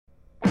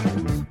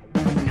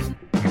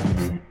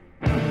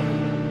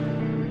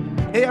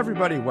Hey,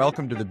 everybody.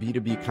 Welcome to the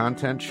B2B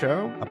Content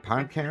Show, a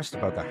podcast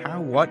about the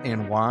how, what,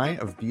 and why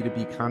of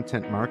B2B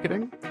content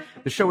marketing.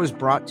 The show is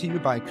brought to you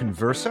by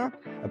Conversa,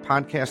 a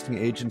podcasting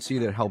agency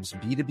that helps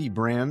B2B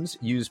brands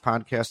use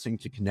podcasting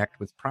to connect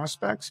with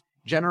prospects,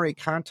 generate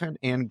content,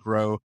 and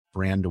grow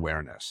brand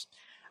awareness.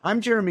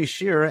 I'm Jeremy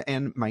Shearer,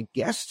 and my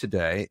guest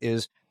today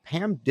is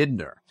Pam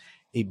Didner,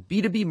 a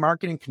B2B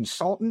marketing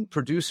consultant,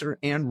 producer,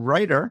 and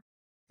writer.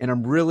 And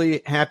I'm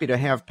really happy to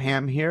have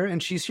Pam here.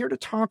 And she's here to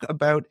talk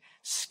about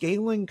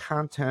scaling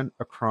content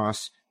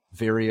across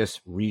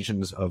various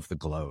regions of the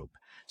globe.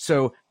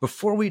 So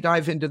before we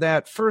dive into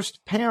that,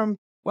 first, Pam,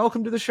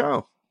 welcome to the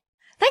show.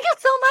 Thank you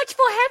so much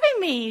for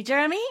having me,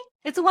 Jeremy.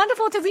 It's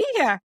wonderful to be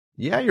here.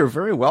 Yeah, you're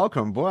very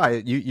welcome.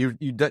 Boy, you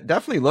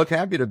definitely look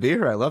happy to be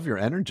here. I love your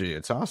energy.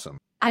 It's awesome.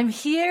 I'm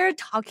here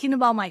talking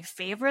about my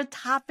favorite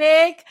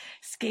topic,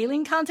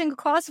 scaling content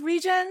across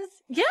regions.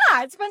 Yeah,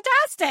 it's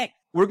fantastic.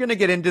 We're going to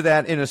get into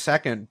that in a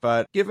second,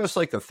 but give us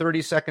like a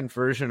 30-second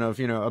version of,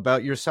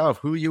 about yourself,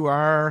 who you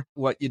are,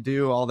 what you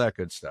do, all that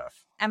good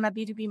stuff. I'm a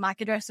B2B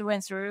marketer through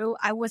and through.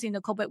 I was in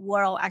the corporate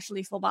world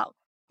actually for about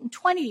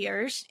 20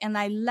 years, and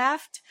I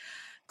left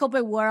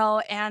corporate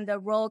world and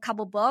wrote a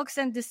couple books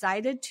and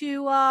decided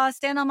to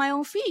stand on my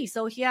own feet.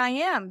 So here I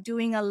am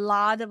doing a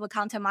lot of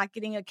content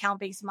marketing,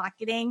 account-based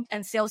marketing,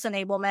 and sales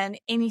enablement,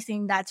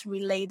 anything that's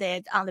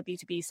related on the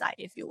B2B side,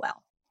 if you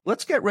will.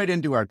 Let's get right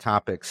into our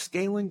topic,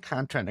 scaling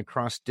content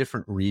across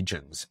different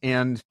regions.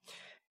 And,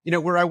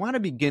 where I want to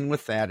begin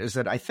with that is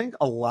that I think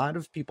a lot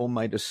of people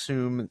might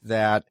assume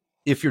that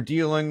if you're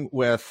dealing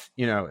with,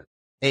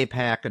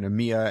 APAC and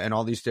EMEA and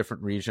all these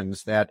different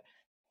regions, that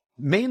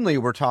mainly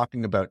we're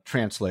talking about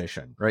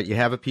translation, right? You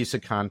have a piece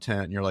of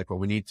content and you're like, well,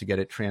 we need to get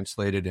it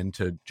translated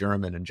into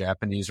German and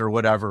Japanese or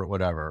whatever,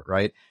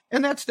 right?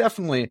 And that's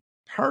definitely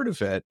part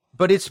of it,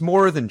 but it's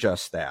more than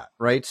just that,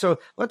 right? So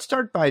let's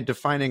start by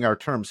defining our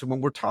terms. So when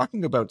we're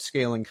talking about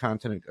scaling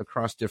content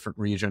across different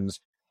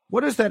regions,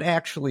 what does that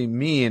actually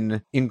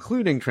mean,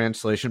 including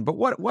translation? But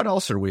what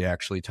else are we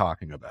actually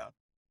talking about?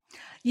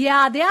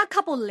 Yeah, there are a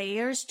couple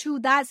layers to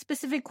that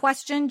specific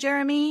question,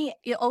 Jeremy.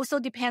 It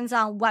also depends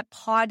on what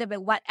part of it,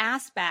 what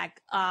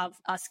aspect of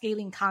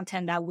scaling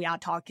content that we are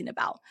talking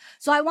about.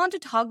 So I want to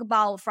talk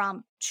about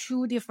from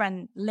two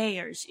different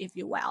layers, if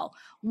you will.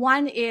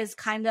 One is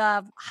kind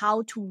of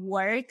how to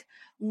work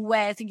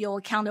with your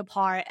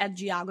counterpart at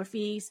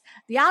geographies.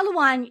 The other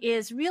one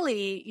is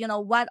really,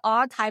 what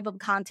are type of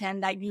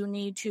content that you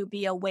need to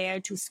be aware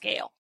to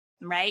scale,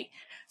 right?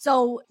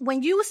 So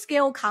when you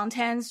scale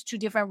contents to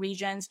different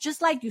regions,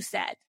 just like you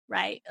said,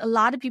 right? A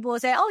lot of people will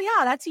say, oh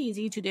yeah, that's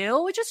easy to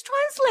do. We just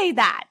translate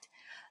that.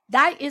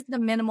 That is the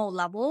minimal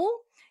level.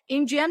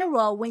 In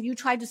general, when you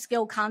try to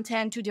scale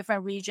content to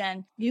different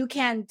regions, you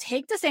can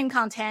take the same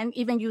content,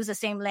 even use the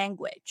same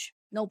language.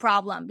 No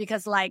problem,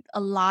 because like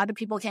a lot of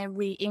people can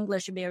read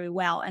English very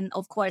well. And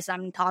of course,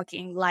 I'm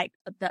talking like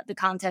the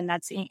content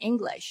that's in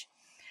English.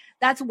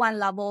 That's one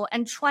level.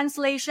 And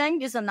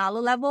translation is another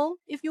level,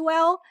 if you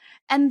will.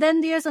 And then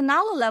there's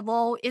another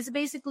level is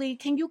basically,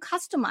 can you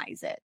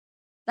customize it?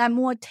 That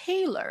more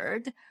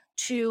tailored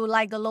to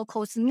like the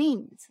local's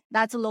needs.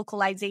 That's a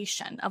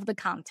localization of the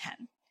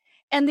content.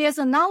 And there's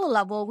another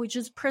level, which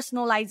is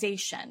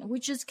personalization,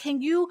 which is,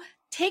 can you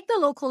take the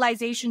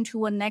localization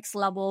to a next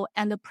level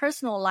and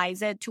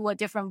personalize it to a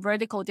different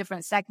vertical,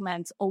 different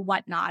segments or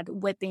whatnot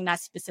within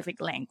that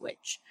specific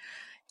language.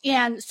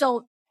 And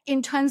so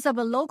in terms of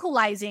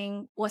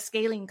localizing or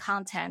scaling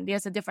content,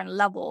 there's a different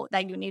level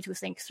that you need to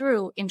think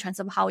through in terms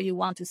of how you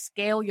want to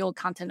scale your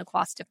content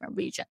across different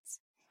regions.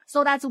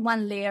 So that's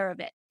one layer of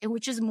it,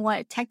 which is more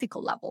a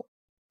technical level.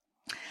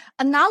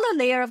 Another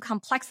layer of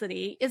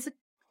complexity is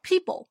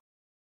people,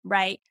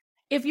 right?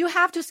 If you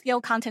have to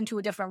scale content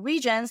to different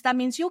regions, that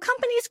means your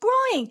company is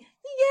growing.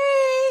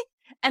 Yay!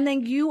 And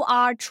then you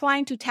are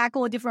trying to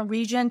tackle a different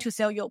region to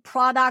sell your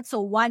products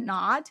or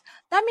whatnot.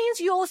 That means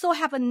you also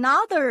have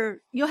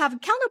you have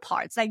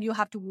counterparts that you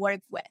have to work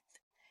with.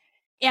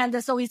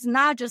 And so it's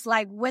not just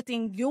like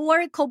within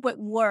your corporate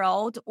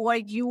world or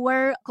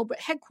your corporate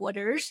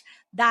headquarters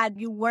that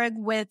you work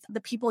with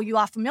the people you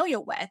are familiar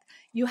with.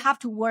 You have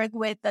to work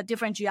with the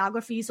different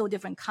geographies or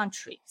different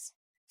countries.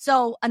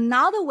 So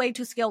another way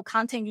to scale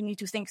content you need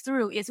to think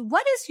through is,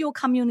 what is your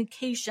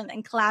communication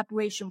and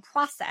collaboration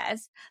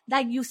process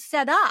that you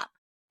set up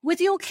with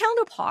your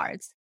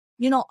counterparts,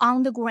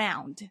 on the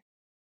ground?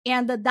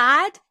 And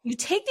that you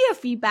take their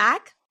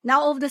feedback.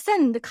 Now all of a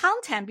sudden the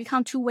content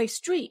becomes two-way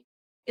street.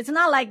 It's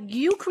not like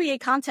you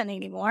create content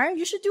anymore.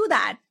 You should do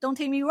that. Don't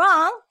take me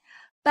wrong.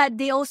 But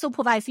they also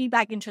provide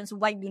feedback in terms of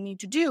what you need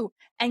to do.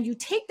 And you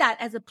take that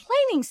as a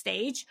planning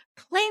stage,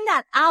 plan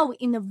that out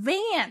in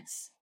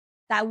advance.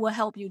 That will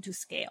help you to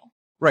scale.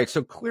 Right.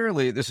 So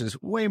clearly this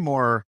is way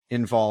more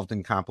involved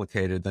and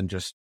complicated than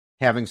just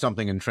having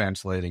something and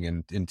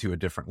translating into a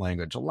different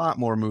language. A lot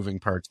more moving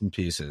parts and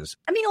pieces.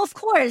 I mean, of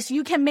course,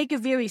 you can make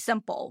it very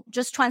simple.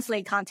 Just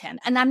translate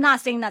content. And I'm not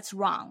saying that's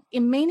wrong.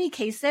 In many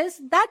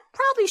cases, that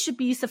probably should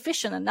be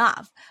sufficient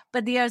enough.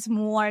 But there's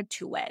more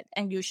to it,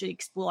 and you should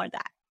explore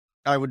that.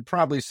 I would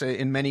probably say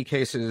in many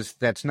cases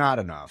that's not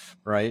enough,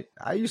 right?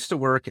 I used to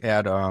work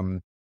at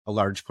a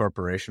large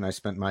corporation. I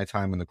spent my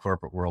time in the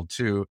corporate world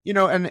too,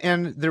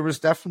 and there was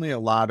definitely a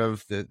lot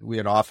of that. We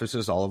had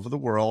offices all over the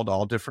world,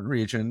 all different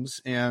regions,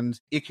 and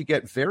it could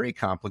get very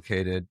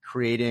complicated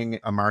creating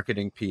a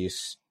marketing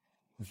piece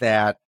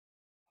that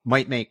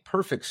might make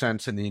perfect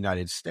sense in the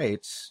United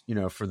States,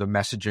 for the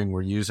messaging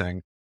we're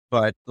using.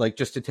 But like,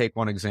 just to take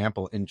one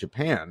example, in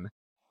Japan,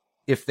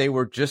 if they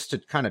were just to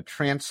kind of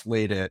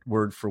translate it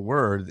word for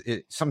word,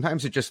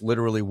 sometimes it just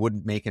literally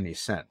wouldn't make any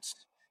sense.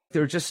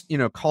 There are just,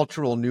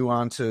 cultural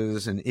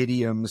nuances and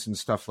idioms and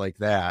stuff like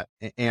that.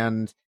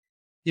 And,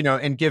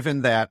 and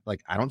given that,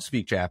 like, I don't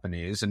speak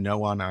Japanese and no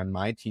one on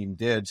my team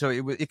did, so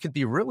it could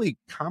be really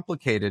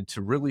complicated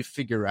to really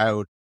figure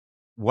out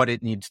what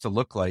it needs to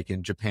look like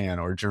in Japan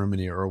or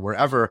Germany or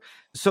wherever.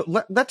 So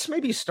let's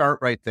maybe start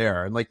right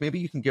there. And like, maybe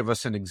you can give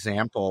us an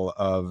example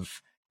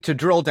to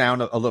drill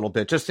down a little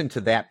bit just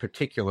into that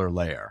particular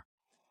layer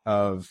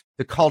of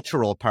the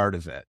cultural part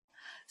of it.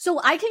 So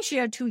I can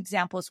share two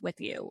examples with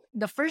you.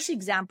 The first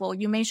example,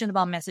 you mentioned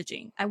about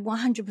messaging. I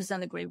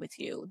 100% agree with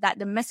you that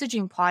the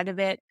messaging part of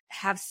it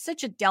has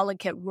such a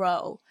delicate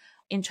role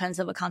in terms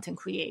of a content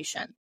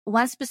creation.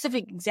 One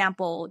specific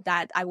example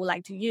that I would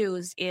like to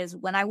use is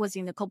when I was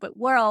in the corporate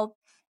world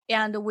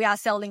and we are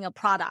selling a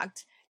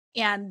product.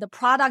 And the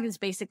product is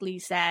basically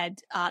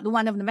said,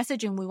 one of the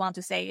messaging we want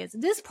to say is,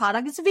 this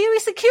product is very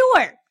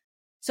secure.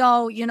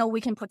 So,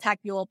 we can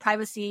protect your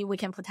privacy. We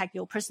can protect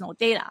your personal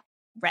data,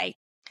 right?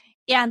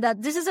 And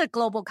this is a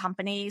global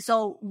company.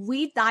 So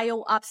we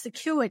dial up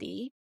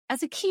security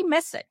as a key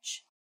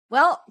message.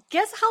 Well,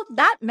 guess how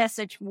that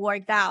message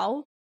worked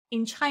out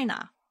in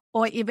China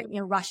or even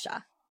in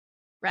Russia,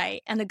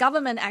 right? And the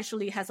government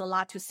actually has a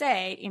lot to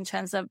say in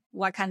terms of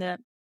what kind of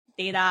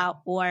data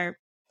or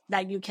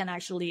that you can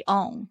actually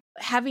own.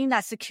 Having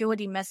that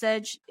security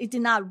message, it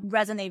did not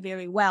resonate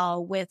very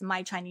well with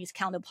my Chinese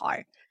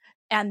counterpart.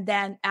 And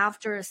then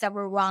after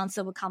several rounds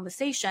of a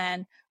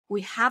conversation,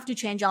 we have to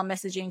change our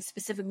messaging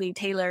specifically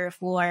tailored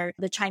for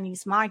the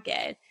Chinese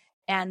market.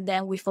 And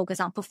then we focus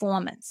on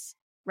performance,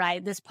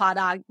 right? This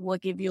product will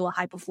give you a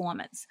high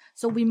performance.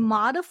 So we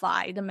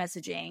modify the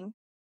messaging.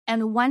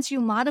 And once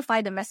you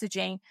modify the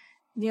messaging,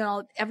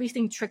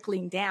 everything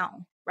trickling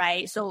down,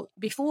 right? So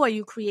before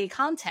you create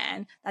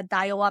content that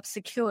dial up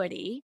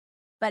security,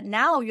 but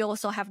now you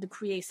also have to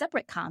create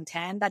separate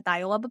content that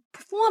dial up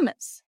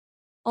performance.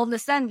 All of a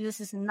sudden, this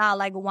is not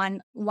like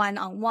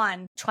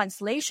one-on-one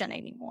translation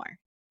anymore.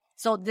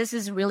 So this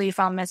is really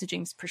from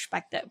messaging's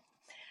perspective.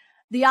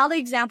 The other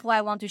example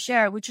I want to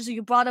share, which is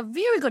you brought a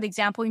very good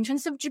example in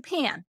terms of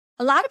Japan.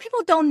 A lot of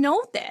people don't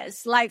know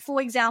this. Like,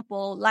 for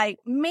example, like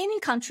many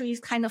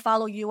countries kind of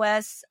follow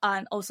US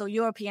and also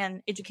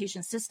European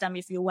education system,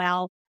 if you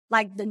will.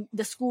 Like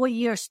the school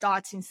year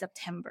starts in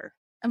September.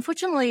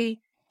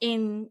 Unfortunately,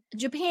 in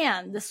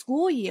Japan, the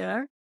school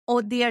year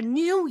or their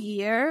new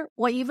year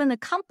or even the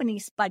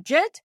company's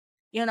budget,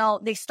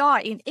 they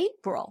start in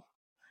April.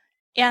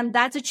 And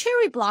that's a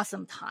cherry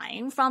blossom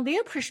time. From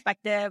their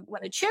perspective,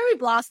 when the cherry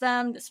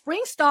blossom, the spring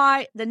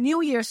start, the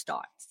new year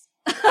starts.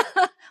 But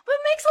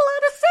it makes a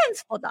lot of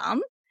sense for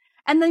them.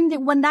 And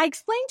then when they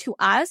explain to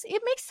us,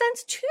 it makes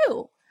sense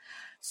too.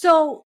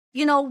 So,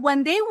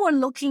 when they were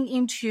looking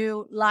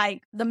into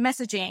like the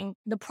messaging,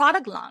 the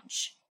product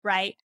launch,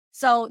 right?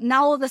 So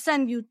now all of a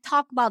sudden you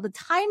talk about the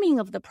timing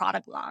of the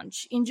product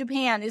launch in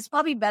Japan is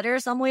probably better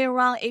somewhere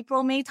around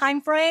April, May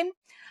timeframe.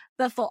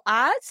 But for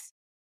us,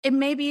 it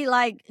may be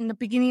like in the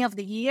beginning of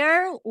the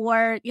year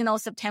or,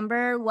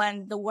 September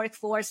when the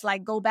workforce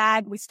like go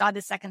back, we start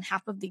the second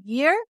half of the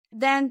year.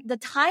 Then the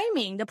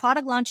timing, the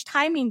product launch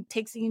timing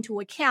takes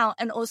into account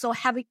and also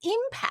have an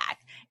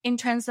impact in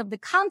terms of the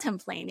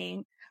content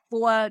planning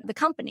for the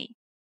company.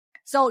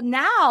 So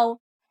now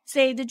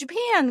say the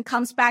Japan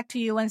comes back to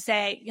you and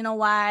say, you know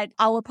what,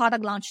 our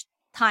product launch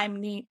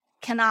time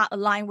cannot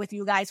align with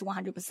you guys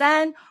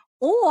 100%.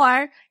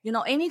 Or,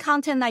 any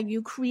content that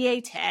you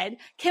created,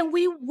 can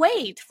we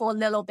wait for a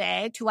little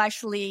bit to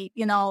actually,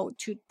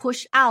 to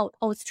push out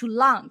or to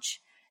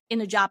launch in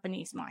the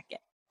Japanese market?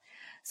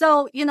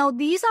 So,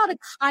 these are the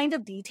kind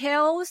of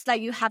details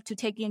that you have to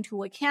take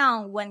into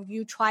account when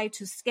you try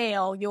to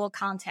scale your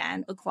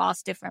content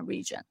across different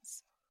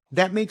regions.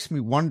 That makes me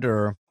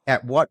wonder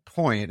at what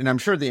point, and I'm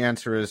sure the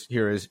answer it's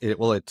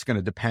going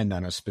to depend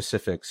on a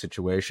specific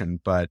situation,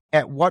 but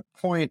at what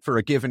point for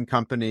a given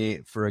company,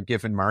 for a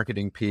given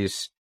marketing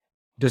piece,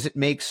 does it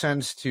make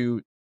sense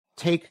to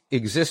take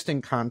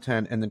existing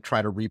content and then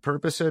try to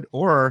repurpose it,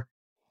 or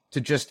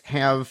to just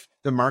have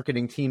the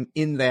marketing team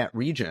in that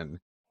region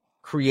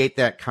create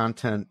that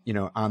content,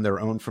 on their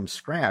own from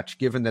scratch,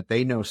 given that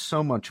they know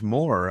so much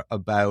more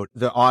about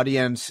the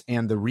audience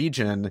and the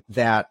region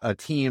that a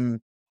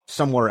team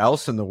somewhere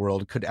else in the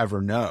world could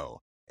ever know?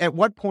 At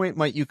what point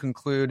might you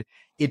conclude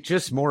it's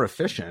just more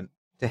efficient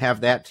to have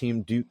that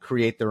team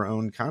create their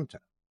own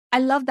content? I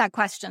love that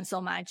question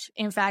so much.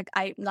 In fact,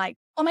 I like,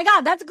 oh my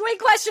God, that's a great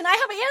question. I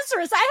have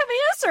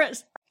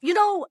answers.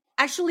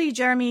 Actually,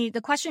 Jeremy, the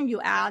question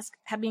you asked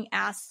have been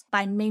asked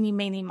by many,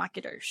 many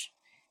marketers.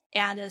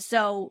 And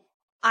so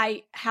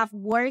I have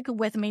worked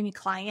with many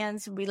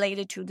clients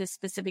related to this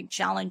specific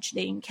challenge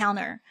they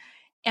encounter.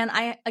 And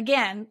I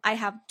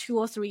have 2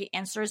 or 3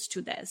 answers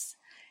to this.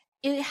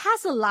 It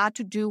has a lot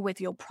to do with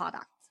your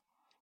product.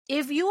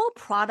 If your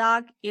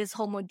product is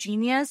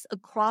homogeneous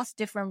across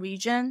different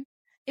regions,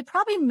 it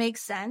probably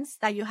makes sense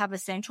that you have a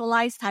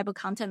centralized type of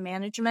content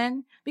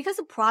management because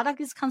the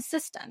product is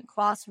consistent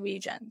across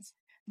regions.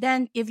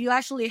 Then if you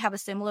actually have a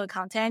similar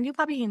content, you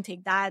probably can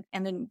take that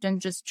and then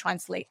just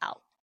translate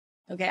out.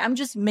 Okay, I'm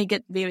just make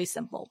it very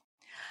simple.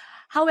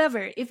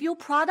 However, if your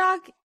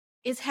product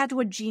is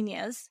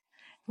heterogeneous,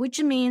 which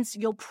means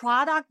your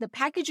product, the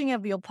packaging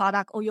of your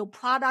product or your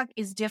product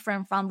is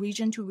different from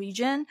region to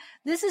region.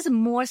 This is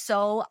more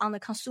so on the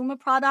consumer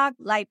product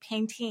like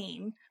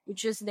Pantene,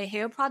 which is the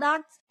hair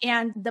product.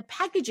 And the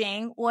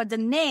packaging or the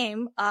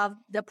name of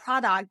the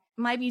product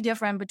might be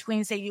different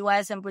between, say,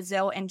 US and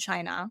Brazil and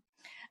China.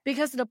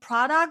 Because the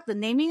product, the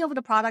naming of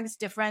the product is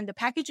different, the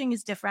packaging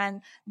is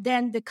different,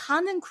 then the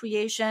content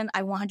creation,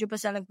 I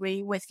 100%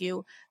 agree with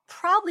you,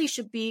 probably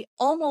should be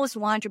almost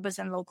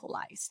 100%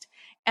 localized.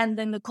 And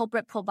then the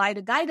corporate provide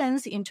the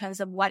guidance in terms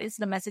of what is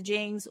the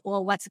messaging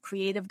or what's the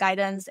creative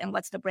guidance and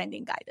what's the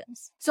branding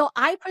guidance. So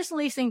I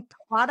personally think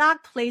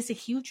product plays a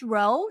huge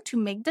role to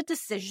make the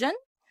decision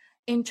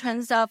in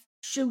terms of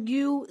should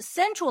you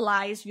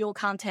centralize your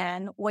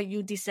content or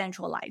you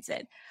decentralize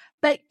it.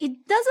 But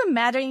it doesn't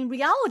matter. In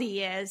reality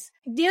is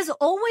there's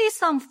always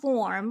some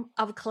form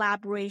of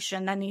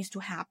collaboration that needs to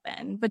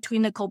happen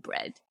between the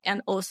corporate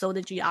and also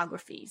the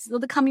geographies. So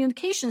the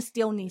communication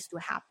still needs to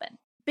happen.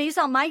 Based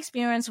on my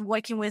experience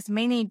working with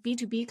many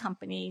B2B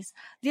companies,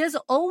 it's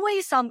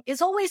always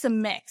a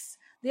mix.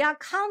 There are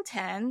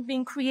content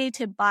being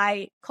created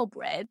by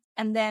corporate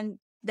and then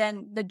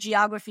the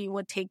geography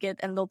will take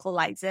it and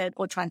localize it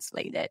or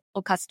translate it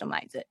or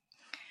customize it.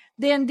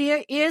 Then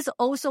there is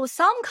also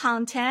some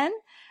content,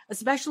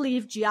 especially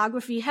if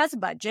geography has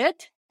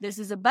budget. This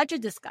is a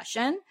budget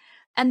discussion.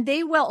 And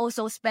they will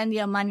also spend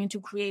their money to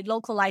create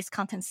localized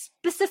content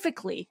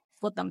specifically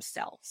for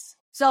themselves.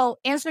 So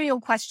answer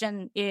your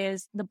question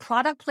is the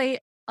product play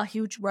a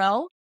huge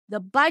role.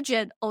 The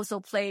budget also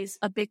plays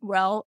a big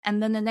role.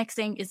 And then the next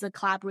thing is the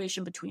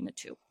collaboration between the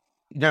two.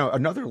 Now,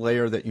 another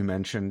layer that you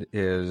mentioned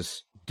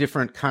is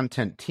different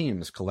content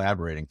teams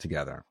collaborating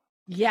together.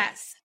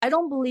 Yes. I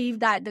don't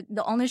believe that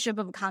the ownership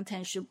of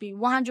content should be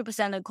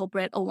 100% a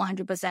corporate or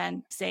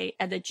 100%, say,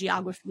 at the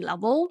geography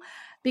level,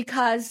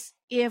 because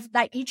if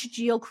that each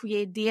geo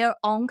create their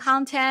own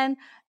content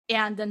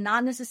and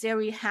not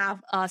necessarily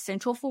have a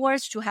central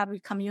force to have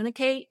it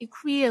communicate, it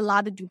create a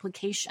lot of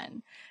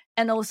duplication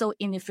and also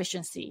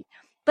inefficiency.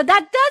 But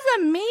that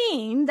doesn't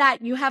mean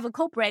that you have a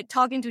corporate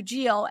talking to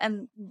geo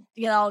and,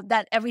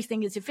 that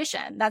everything is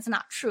efficient. That's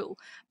not true.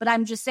 But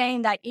I'm just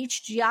saying that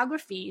each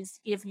geographies,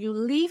 if you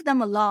leave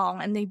them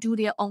alone and they do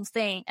their own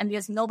thing and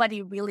there's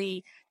nobody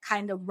really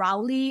kind of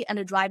rally and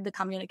to drive the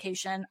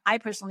communication, I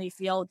personally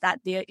feel that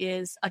there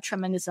is a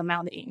tremendous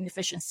amount of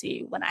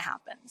inefficiency when that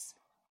happens.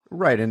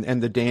 Right.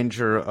 And the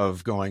danger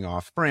of going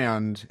off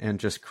brand and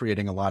just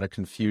creating a lot of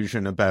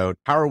confusion about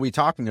how are we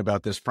talking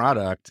about this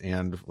product?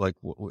 And like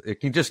it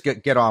can just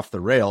get off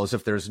the rails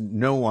if there's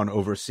no one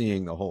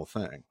overseeing the whole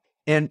thing.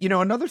 And,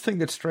 another thing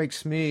that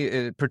strikes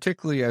me,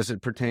 particularly as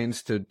it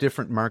pertains to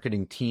different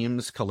marketing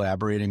teams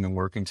collaborating and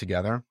working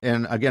together.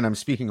 And again, I'm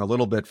speaking a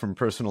little bit from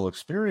personal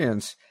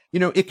experience.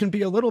 It can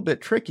be a little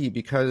bit tricky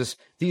because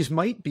these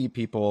might be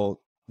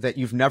people that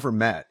you've never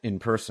met in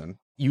person.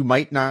 You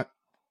might not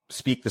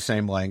speak the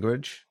same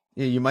language.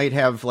 You might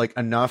have like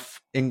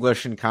enough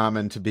English in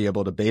common to be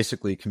able to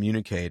basically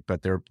communicate,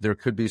 but there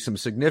could be some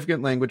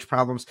significant language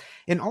problems.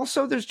 And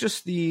also there's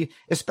just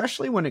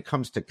especially when it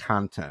comes to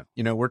content,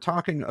 we're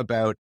talking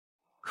about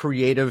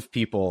creative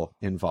people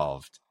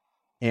involved.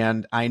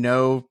 And I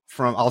know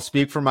I'll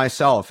speak for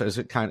myself as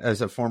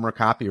a former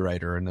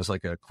copywriter and as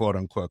like a quote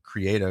unquote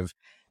creative,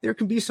 there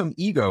can be some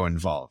ego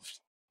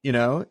involved,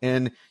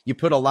 and you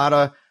put a lot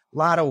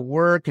of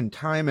work and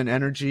time and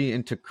energy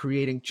into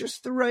creating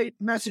just the right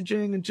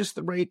messaging and just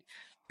the right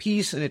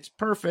piece, and it's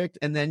perfect.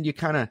 And then you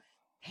kind of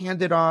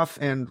hand it off,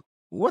 and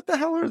what the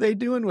hell are they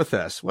doing with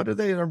this?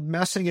 They're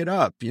messing it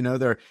up.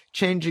 They're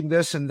changing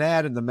this and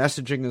that, and the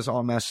messaging is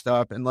all messed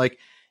up. And like,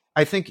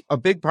 I think a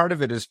big part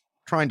of it is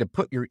trying to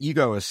put your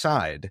ego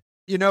aside.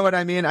 You know what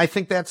I mean? I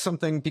think that's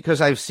something, because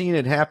I've seen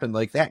it happen,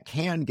 like that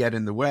can get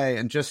in the way,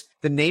 and just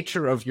the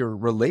nature of your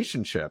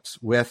relationships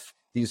with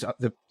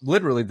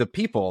literally the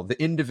people,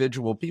 the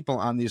individual people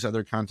on these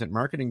other content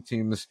marketing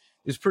teams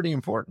is pretty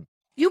important.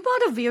 You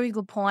brought a very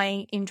good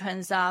point in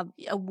terms of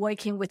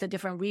working with the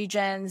different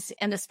regions,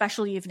 and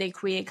especially if they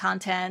create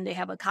content, they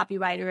have a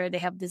copywriter, they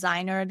have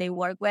designer they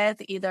work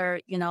with, either,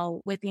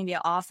 within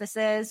their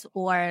offices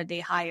or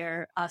they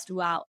hire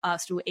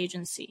through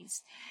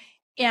agencies.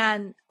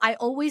 And I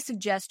always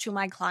suggest to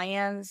my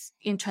clients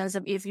in terms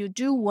of if you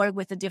do work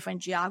with the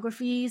different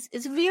geographies,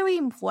 it's very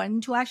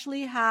important to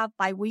actually have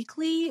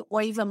biweekly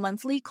or even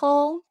monthly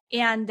call.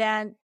 And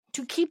then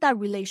to keep that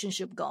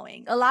relationship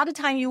going. A lot of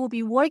time you will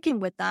be working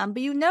with them,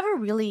 but you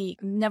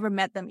never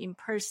met them in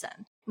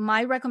person.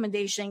 My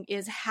recommendation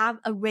is have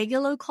a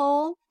regular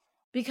call,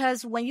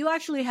 because when you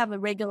actually have a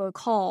regular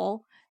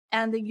call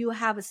and you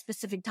have a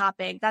specific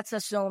topic, that's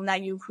assume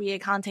that you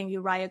create content,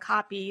 you write a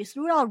copy.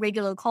 Through our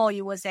regular call,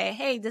 you will say,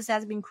 hey, this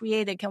has been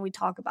created. Can we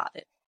talk about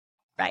it?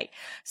 Right.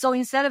 So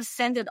instead of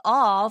send it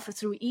off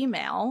through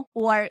email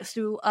or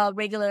through a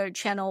regular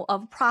channel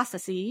of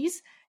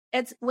processes,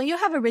 it's when you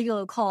have a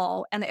regular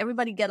call and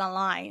everybody get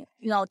online,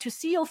 to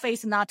see your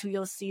face, not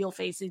to see your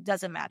face, it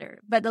doesn't matter.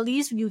 But at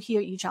least you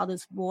hear each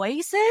other's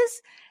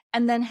voices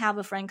and then have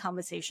a frank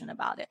conversation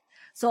about it.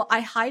 So I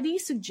highly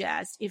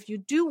suggest if you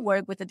do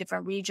work with the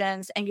different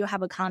regions and you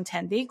have a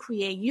content they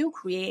create, you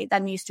create,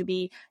 that needs to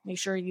be, make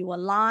sure you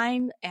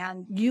align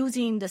and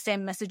using the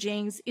same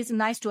messagings. It's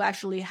nice to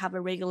actually have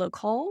a regular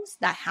calls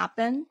that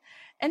happen.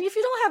 And if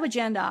you don't have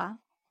agenda,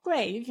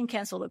 great, you can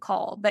cancel the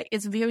call. But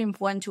it's very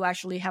important to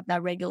actually have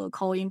that regular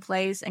call in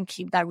place and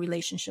keep that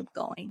relationship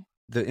going.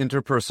 The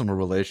interpersonal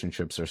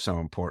relationships are so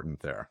important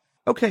there.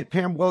 Okay,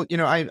 Pam, well,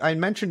 I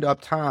mentioned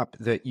up top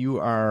that you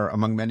are,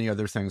 among many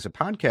other things, a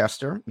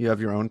podcaster. You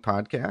have your own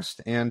podcast.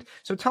 And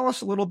so tell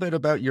us a little bit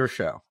about your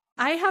show.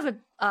 I have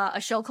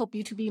a show called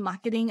B2B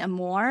Marketing and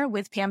More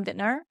with Pam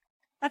Didner.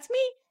 That's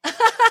me.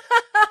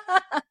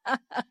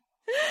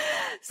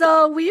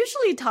 So we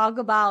usually talk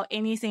about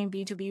anything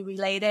B2B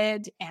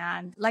related.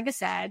 And like I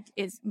said,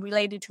 it's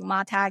related to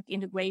MarTech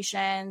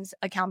integrations,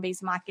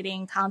 account-based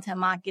marketing, content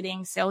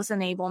marketing, sales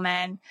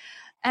enablement.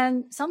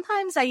 And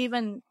sometimes I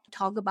even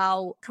talk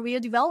about career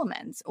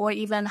development or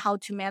even how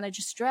to manage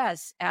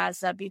stress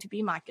as a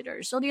B2B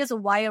marketer. So there's a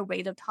wide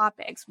array of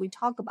topics we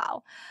talk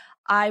about.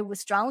 I would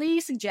strongly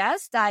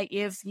suggest that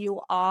if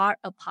you are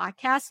a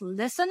podcast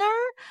listener,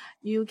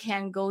 you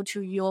can go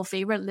to your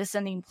favorite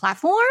listening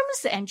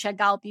platforms and check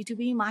out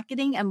B2B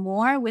Marketing and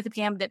More with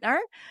Pam Didner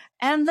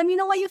and let me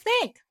know what you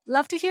think.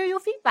 Love to hear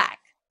your feedback.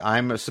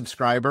 I'm a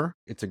subscriber.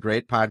 It's a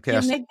great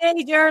podcast. You made my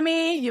day,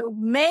 Jeremy. You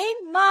made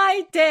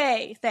my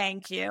day.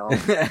 Thank you.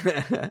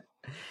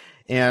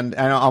 And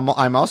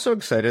I'm also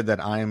excited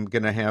that I'm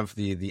going to have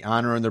the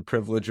honor and the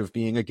privilege of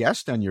being a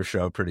guest on your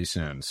show pretty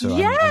soon. So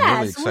yes, I'm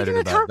really excited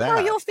we're about talk that.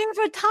 About your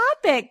favorite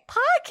topic,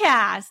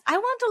 podcast. I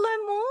want to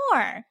learn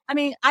more. I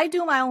mean, I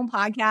do my own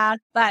podcast,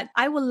 but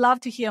I would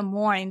love to hear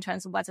more in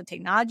terms of what's the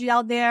technology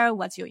out there,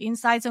 what's your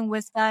insights and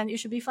wisdom. It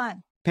should be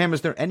fun. Pam,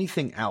 is there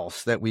anything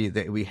else that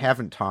we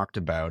haven't talked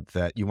about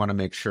that you want to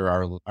make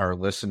sure our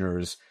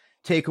listeners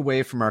take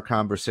away from our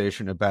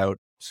conversation about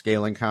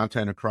scaling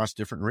content across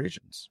different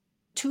regions?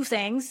 Two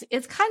things.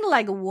 It's kind of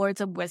like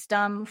words of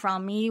wisdom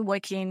from me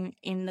working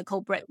in the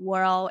corporate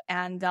world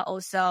and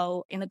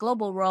also in the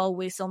global world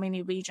with so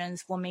many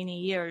regions for many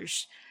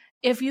years.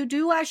 If you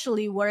do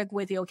actually work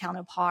with your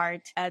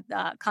counterpart at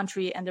the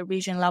country and the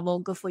region level,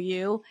 good for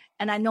you.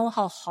 And I know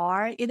how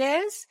hard it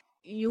is.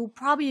 You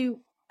probably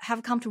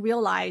have come to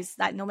realize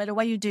that no matter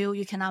what you do,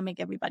 you cannot make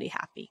everybody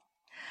happy.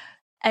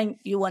 And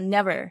you will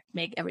never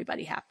make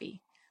everybody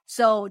happy.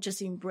 So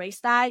just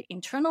embrace that,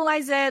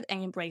 internalize it,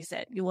 and embrace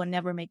it. You will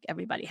never make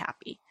everybody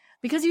happy.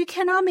 Because you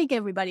cannot make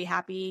everybody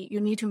happy,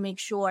 you need to make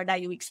sure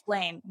that you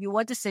explain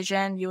your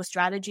decision, your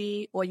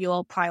strategy, or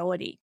your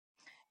priority.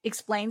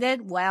 Explain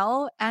it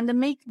well and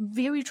make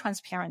very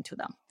transparent to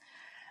them.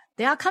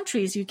 There are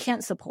countries you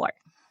can't support.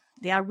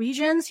 There are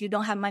regions you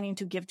don't have money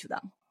to give to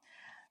them.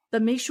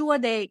 But make sure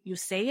that you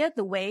say it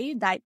the way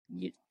that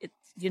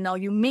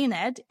you mean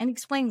it and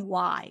explain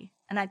why.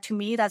 And to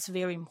me, that's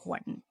very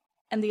important.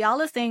 And the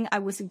other thing I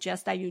would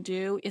suggest that you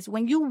do is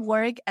when you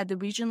work at the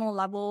regional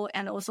level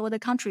and also the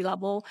country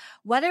level,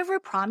 whatever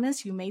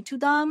promise you made to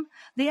them,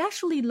 they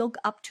actually look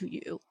up to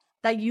you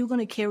that you're going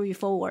to carry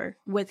forward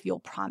with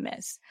your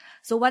promise.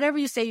 So whatever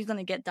you say you're going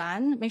to get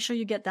done, make sure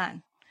you get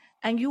done.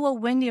 And you will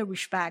win their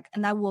respect,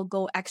 and that will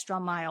go extra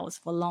miles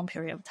for a long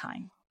period of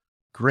time.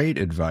 Great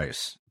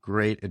advice.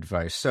 Great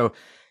advice. So,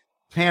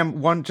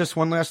 Pam, one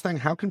last thing.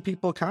 How can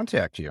people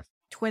contact you?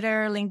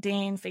 Twitter,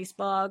 LinkedIn,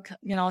 Facebook,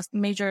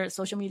 major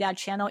social media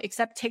channel,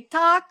 except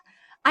TikTok.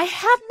 I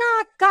have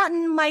not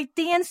gotten my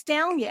dance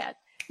down yet.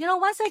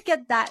 Once I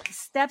get that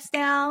steps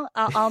down,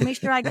 I'll make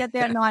sure I get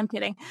there. No, I'm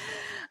kidding.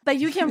 But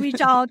you can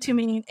reach out to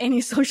me in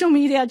any social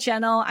media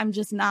channel. I'm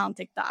just not on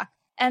TikTok.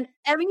 And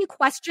any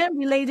question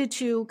related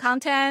to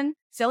content,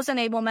 sales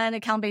enablement,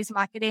 account-based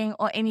marketing,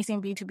 or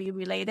anything B2B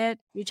related,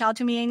 reach out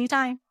to me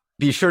anytime.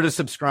 Be sure to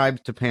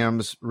subscribe to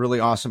Pam's really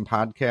awesome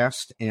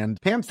podcast. And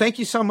Pam, thank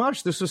you so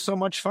much. This was so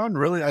much fun.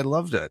 Really, I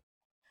loved it.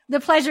 The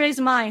pleasure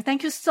is mine.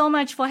 Thank you so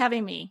much for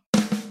having me.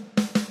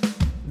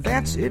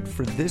 That's it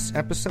for this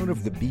episode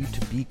of the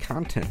B2B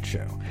Content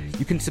Show.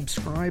 You can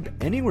subscribe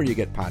anywhere you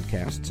get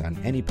podcasts on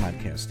any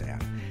podcast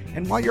app.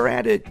 And while you're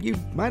at it, you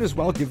might as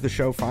well give the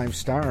show 5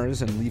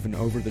 stars and leave an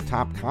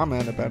over-the-top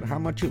comment about how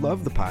much you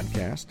love the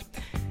podcast.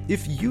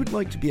 If you'd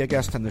like to be a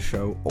guest on the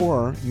show,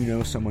 or you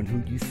know someone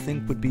who you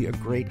think would be a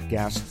great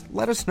guest,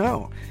 let us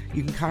know.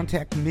 You can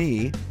contact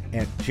me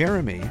at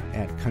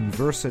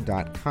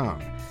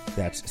jeremy@conversa.com.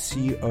 That's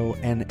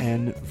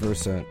CONN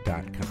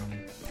Versa.com.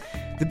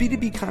 The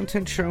B2B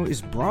Content Show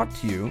is brought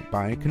to you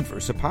by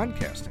Conversa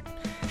Podcasting.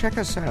 Check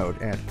us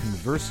out at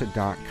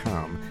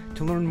conversa.com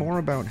to learn more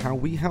about how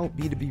we help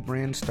B2B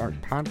brands start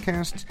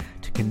podcasts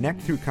to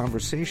connect through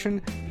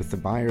conversation with the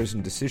buyers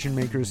and decision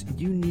makers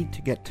you need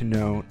to get to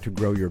know to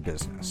grow your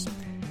business.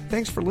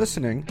 Thanks for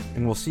listening,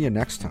 and we'll see you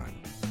next time.